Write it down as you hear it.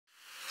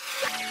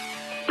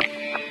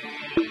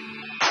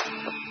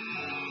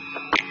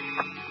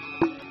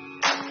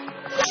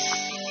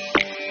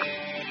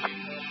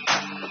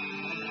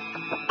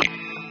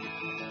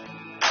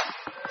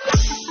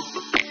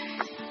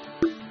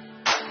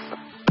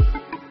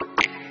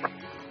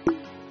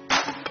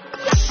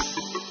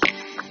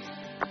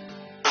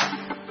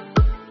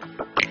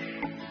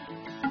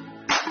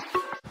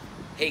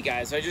Hey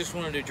guys, I just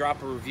wanted to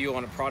drop a review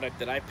on a product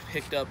that I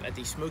picked up at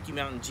the Smokie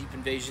Mountain Jeep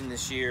Invasion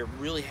this year.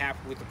 Really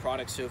happy with the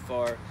product so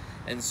far,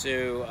 and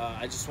so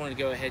I just wanted to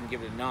go ahead and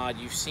give it a nod.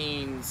 You've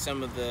seen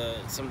some of the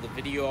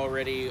video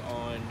already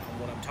on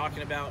what I'm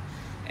talking about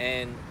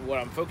and what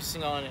I'm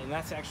focusing on, and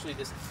that's actually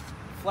this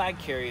flag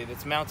carrier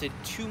that's mounted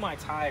to my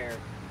tire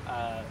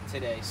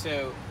today.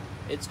 So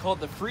it's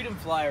called the Freedom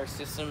Flyer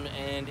system,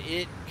 and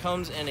it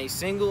comes in a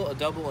single, a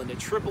double, and a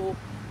triple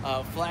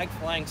flag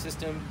flying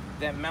system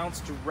that mounts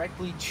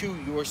directly to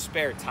your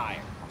spare tire.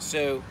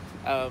 So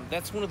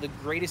that's one of the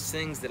greatest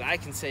things that I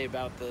can say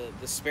about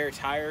the spare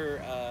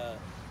tire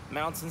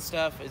mounts and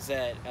stuff, is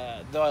that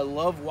though I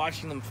love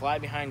watching them fly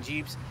behind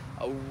Jeeps,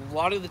 a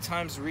lot of the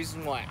times the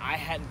reason why I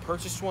hadn't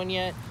purchased one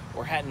yet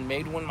or hadn't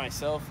made one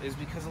myself is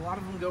because a lot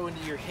of them go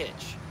into your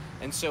hitch.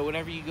 And so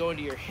whenever you go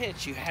into your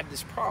hitch, you have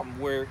this problem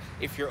where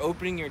if you're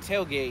opening your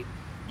tailgate,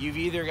 you've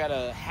either got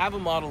to have a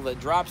model that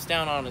drops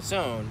down on its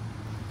own,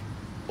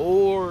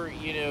 or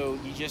you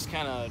just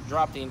kind of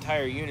drop the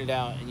entire unit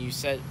out and you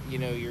set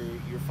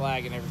your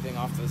flag and everything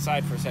off to the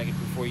side for a second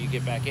before you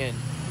get back in,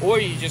 or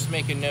you just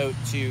make a note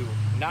to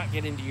not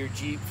get into your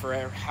Jeep for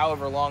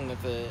however long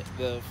that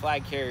the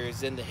flag carrier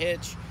is in the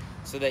hitch,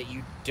 so that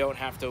you don't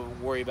have to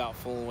worry about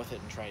fooling with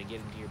it and try to get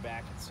into your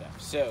back and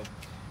stuff. So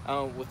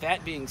with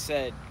that being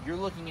said, you're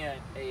looking at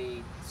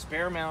a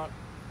spare mounted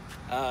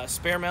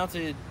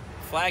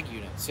flag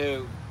unit,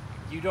 so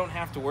you don't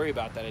have to worry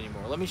about that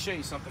anymore. Let me show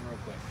you something real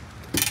quick.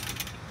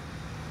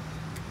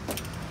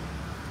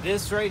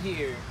 This right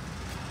here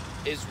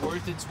is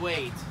worth its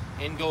weight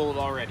in gold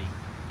already,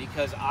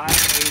 because I'm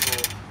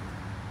able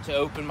to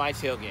open my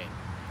tailgate.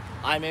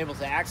 I'm able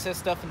to access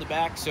stuff in the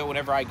back, so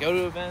whenever I go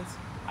to events,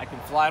 I can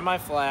fly my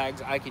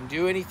flags, I can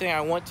do anything I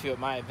want to at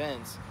my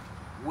events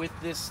with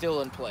this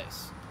still in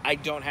place. I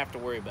don't have to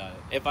worry about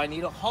it. If I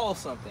need to haul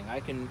something, I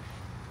can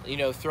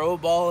throw a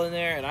ball in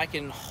there and I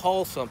can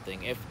haul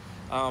something. If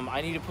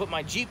I need to put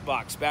my Jeep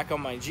box back on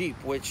my Jeep,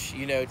 which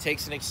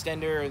takes an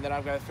extender, and then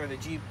I've got to throw the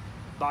Jeep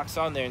box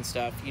on there and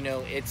stuff,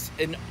 it's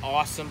an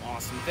awesome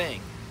thing.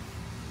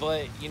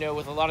 But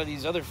with a lot of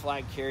these other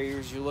flag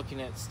carriers, you're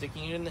looking at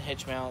sticking it in the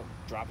hitch mount,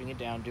 dropping it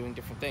down, doing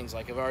different things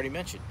like I've already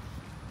mentioned.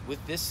 With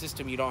this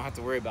system, you don't have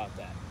to worry about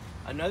that.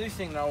 Another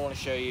thing that I want to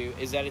show you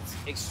is that it's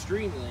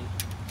extremely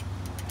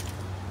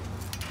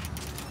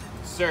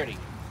sturdy.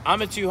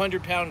 I'm a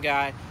 200-pound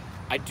guy.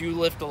 I do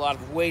lift a lot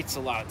of weights a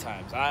lot of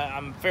times.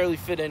 I'm a fairly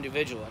fit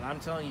individual, and I'm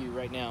telling you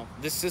right now,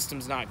 this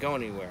system's not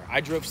going anywhere.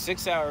 I drove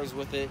 6 hours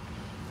with it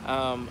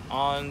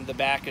on the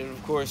back, and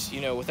of course,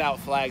 without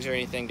flags or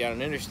anything down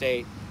an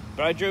interstate,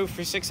 but I drove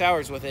for 6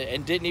 hours with it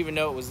and didn't even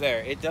know it was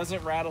there. It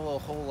doesn't rattle a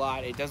whole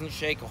lot. It doesn't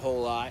shake a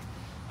whole lot,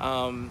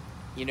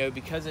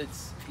 because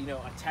it's,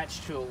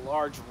 attached to a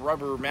large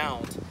rubber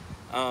mount.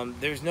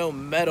 There's no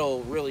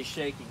metal really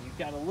shaking. You've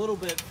got a little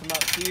bit from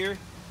up here,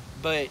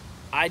 but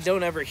I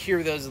don't ever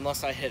hear those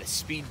unless I hit a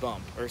speed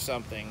bump or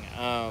something.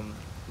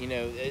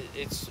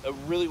 It's a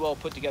really well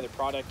put together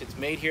product. It's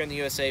made here in the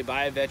USA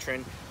by a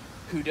veteran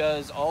who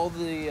does all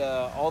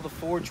the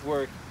forge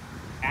work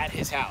at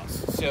his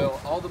house. So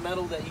all the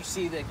metal that you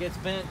see that gets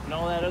bent and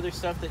all that other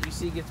stuff that you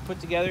see gets put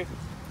together,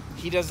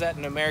 he does that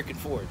in American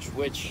Forge,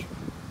 which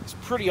is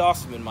pretty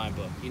awesome in my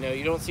book.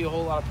 You don't see a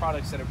whole lot of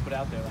products that are put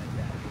out there like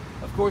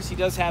that. Of course, he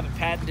does have it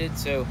patented,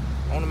 so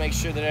I want to make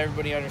sure that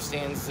everybody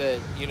understands that,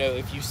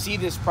 if you see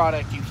this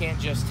product, you can't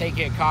just take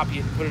it, copy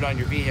it, and put it on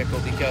your vehicle,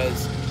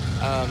 because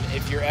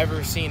if you're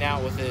ever seen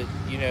out with it,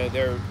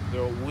 there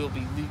will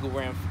be legal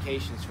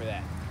ramifications for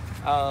that.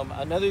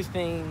 Another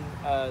thing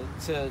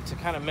to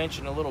kind of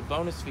mention, a little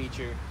bonus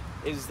feature,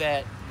 is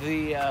that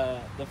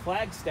the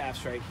flag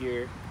staffs right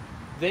here,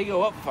 they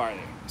go up farther.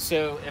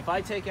 So if I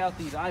take out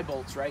these eye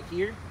bolts right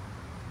here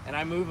and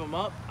I move them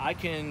up, I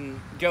can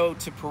go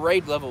to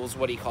parade level, is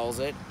what he calls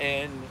it,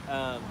 and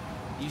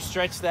you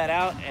stretch that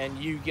out and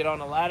you get on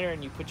a ladder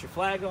and you put your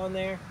flag on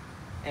there,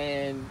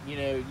 and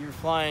you're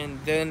flying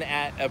then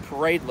at a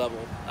parade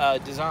level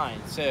design.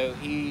 So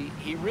he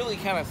really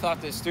kind of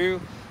thought this through.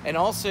 And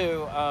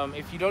also,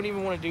 if you don't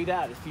even want to do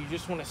that, if you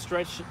just want to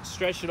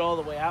stretch it all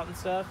the way out and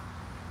stuff,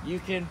 you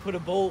can put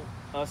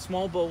a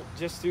small bolt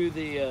just through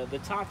the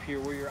top here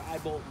where your eye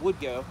bolt would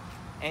go,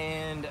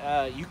 and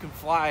you can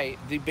fly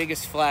the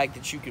biggest flag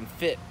that you can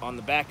fit on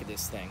the back of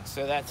this thing.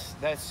 So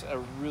that's a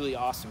really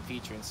awesome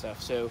feature and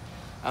stuff. So,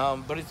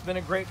 but it's been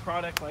a great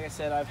product. Like I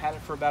said, I've had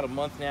it for about a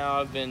month now.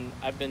 I've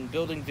been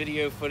building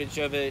video footage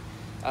of it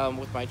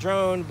with my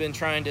drone. Been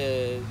trying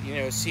to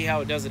see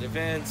how it does at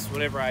events.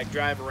 Whenever I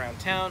drive around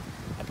town,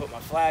 I put my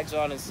flags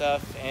on and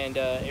stuff, and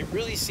it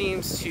really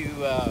seems to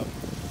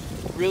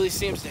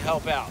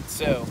help out.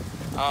 So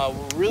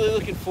we're really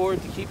looking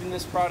forward to keeping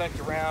this product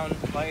around.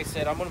 Like I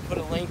said, I'm going to put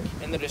a link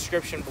in the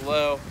description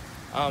below.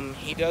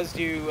 He does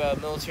do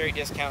military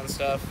discount and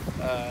stuff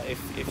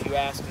if you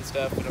ask and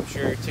stuff, but I'm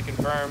sure to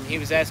confirm, he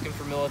was asking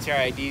for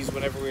military IDs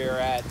whenever we were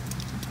at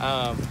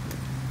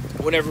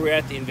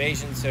the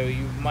invasion, so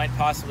you might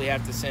possibly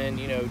have to send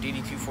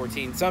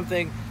DD-214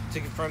 something to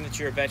confirm that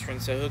you're a veteran,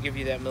 so he'll give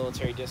you that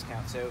military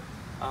discount. So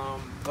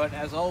But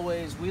as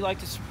always, we like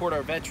to support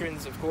our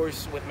veterans, of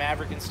course, with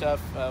Maverick and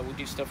stuff. We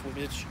do stuff with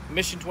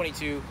Mission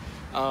 22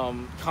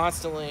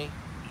 constantly.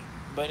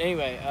 But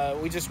anyway,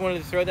 we just wanted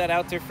to throw that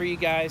out there for you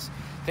guys.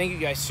 Thank you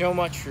guys so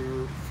much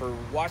for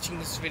watching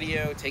this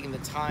video, taking the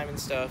time and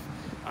stuff.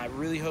 I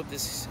really hope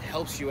this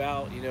helps you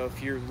out. You know,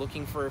 if you're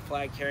looking for a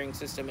flag carrying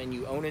system and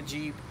you own a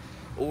Jeep,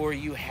 or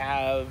you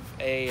have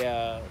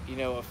a you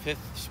know, a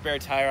fifth spare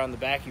tire on the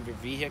back of your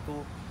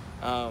vehicle,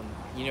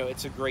 you know,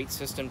 it's a great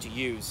system to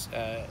use.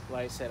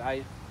 Like I said,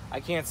 I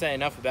can't say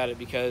enough about it,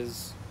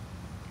 because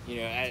you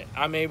know,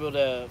 I'm able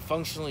to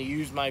functionally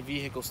use my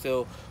vehicle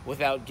still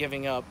without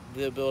giving up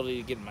the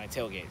ability to get in my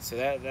tailgate. So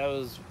that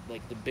was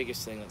like the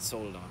biggest thing that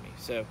sold it on me.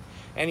 So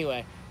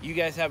anyway, you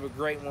guys have a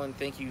great one.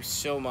 Thank you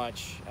so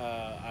much,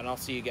 and I'll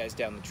see you guys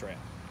down the trail.